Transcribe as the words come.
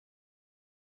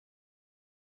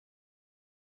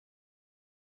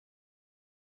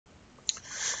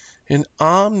An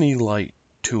Omni Light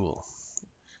tool.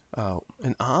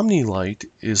 An Omni Light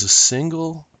is a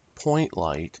single point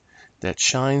light that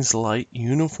shines light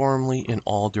uniformly in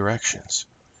all directions.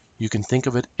 You can think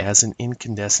of it as an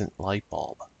incandescent light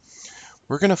bulb.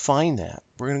 We're going to find that.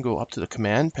 We're going to go up to the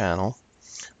command panel.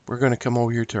 We're going to come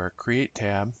over here to our Create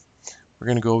tab. We're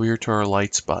going to go over here to our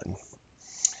Lights button.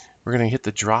 We're going to hit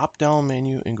the drop down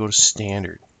menu and go to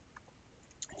Standard.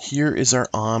 Here is our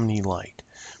Omni Light.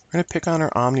 We're going to pick on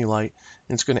our Omni Light,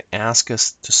 and it's going to ask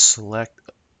us to select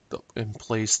and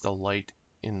place the light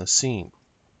in the scene.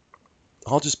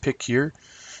 I'll just pick here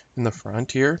in the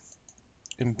front here,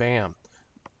 and bam,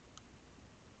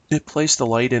 it placed the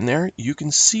light in there. You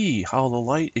can see how the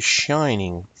light is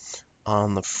shining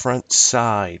on the front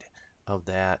side of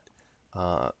that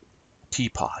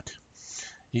teapot.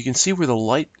 You can see where the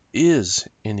light is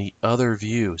in the other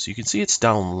views. You can see it's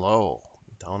down low,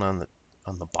 down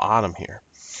on the bottom here.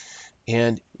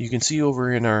 And you can see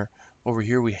over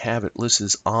here we have it listed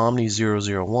as Omni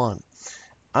 001.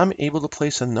 I'm able to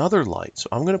place another light. So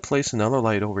I'm going to place another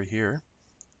light over here,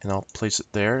 and I'll place it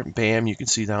there. Bam, you can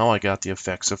see now I got the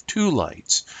effects of two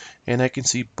lights. And I can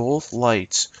see both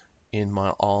lights in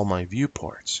all my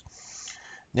viewports.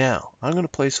 Now, I'm going to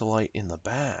place a light in the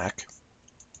back,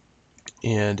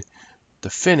 and to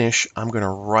finish, I'm going to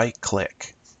right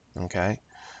click, okay?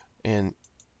 And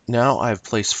now I've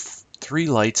placed 3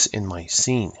 lights in my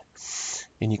scene.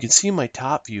 And you can see in my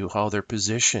top view how they're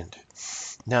positioned.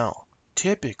 Now,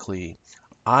 typically,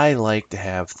 I like to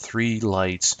have 3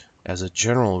 lights as a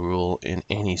general rule in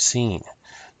any scene.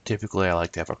 Typically, I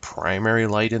like to have a primary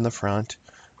light in the front,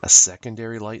 a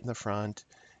secondary light in the front,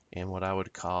 and what I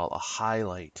would call a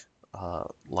highlight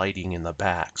lighting in the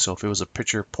back. So if it was a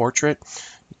picture portrait,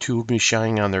 2 would be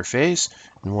shining on their face,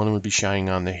 and 1 would be shining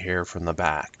on the hair from the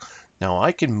back. Now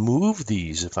I can move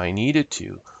these if I needed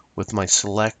to with my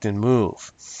select and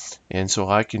move. And so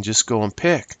I can just go and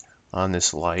pick on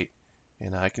this light,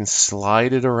 and I can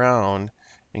slide it around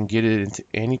and get it into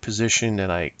any position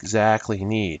that I exactly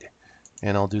need.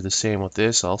 And I'll do the same with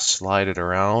this. I'll slide it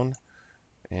around,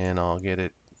 and I'll get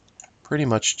it pretty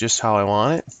much just how I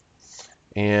want it.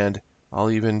 And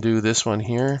I'll even do this one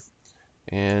here,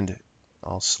 and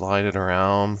I'll slide it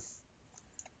around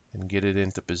and get it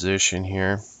into position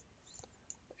here.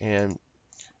 And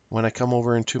when I come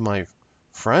over into my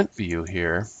front view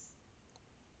here,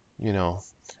 you know,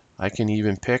 I can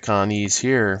even pick on these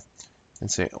here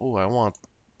and say, oh, I want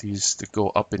these to go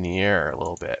up in the air a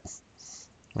little bit.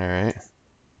 All right.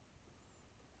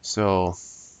 So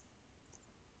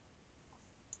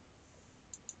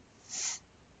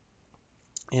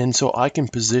I can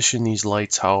position these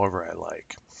lights however I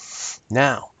like.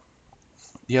 Now,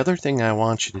 the other thing I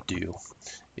want you to do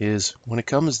is when it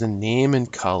comes to name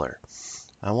and color,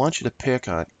 I want you to pick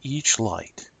on each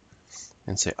light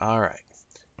and say, all right,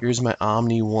 here's my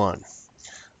Omni 1.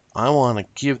 I want to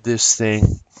give this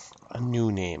thing a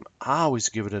new name. I always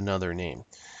give it another name.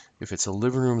 If it's a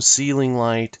living room ceiling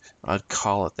light, I'd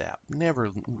call it that.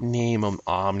 Never name them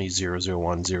Omni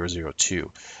 001,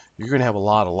 002. You're going to have a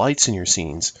lot of lights in your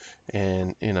scenes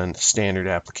and in a standard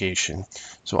application.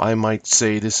 So I might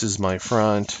say this is my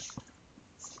front,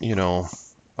 you know,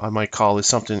 I might call this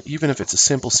something, even if it's a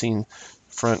simple scene,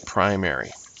 front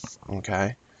primary,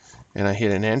 okay? And I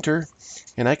hit an enter,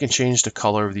 and I can change the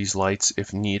color of these lights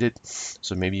if needed.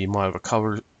 So maybe you might have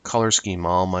a color scheme.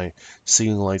 All my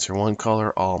ceiling lights are one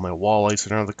color, all my wall lights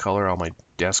are another color, all my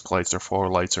desk lights or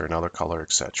floor lights are another color,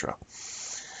 etc.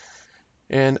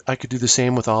 And I could do the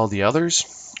same with all the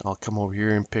others. I'll come over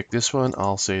here and pick this one.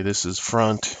 I'll say this is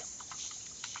front,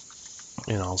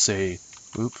 and I'll say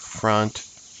front,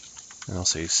 and I'll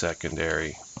say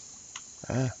secondary.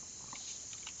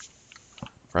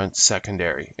 Front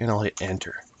secondary, and I'll hit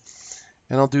enter.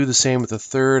 And I'll do the same with the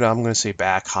third. I'm going to say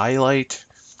back highlight,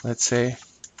 let's say,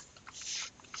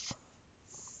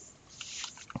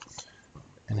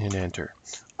 and hit enter.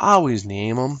 Always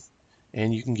name them,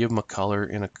 and you can give them a color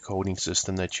in a coding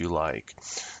system that you like.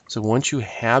 So once you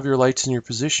have your lights in your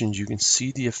positions, you can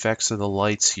see the effects of the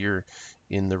lights here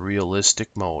in the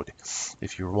realistic mode.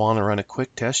 If you want to run a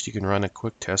quick test, you can run a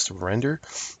quick test of render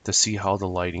to see how the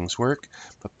lightings work.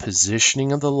 But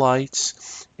positioning of the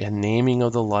lights and naming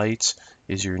of the lights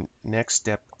is your next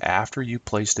step after you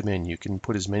place them in. You can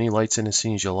put as many lights in a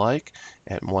scene as you like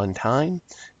at one time,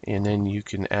 and then you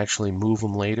can actually move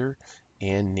them later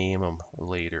and name them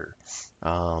later.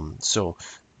 So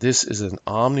this is an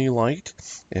Omni Light,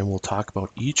 and we'll talk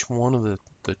about each one of the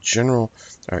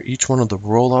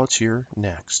rollouts here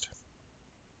next.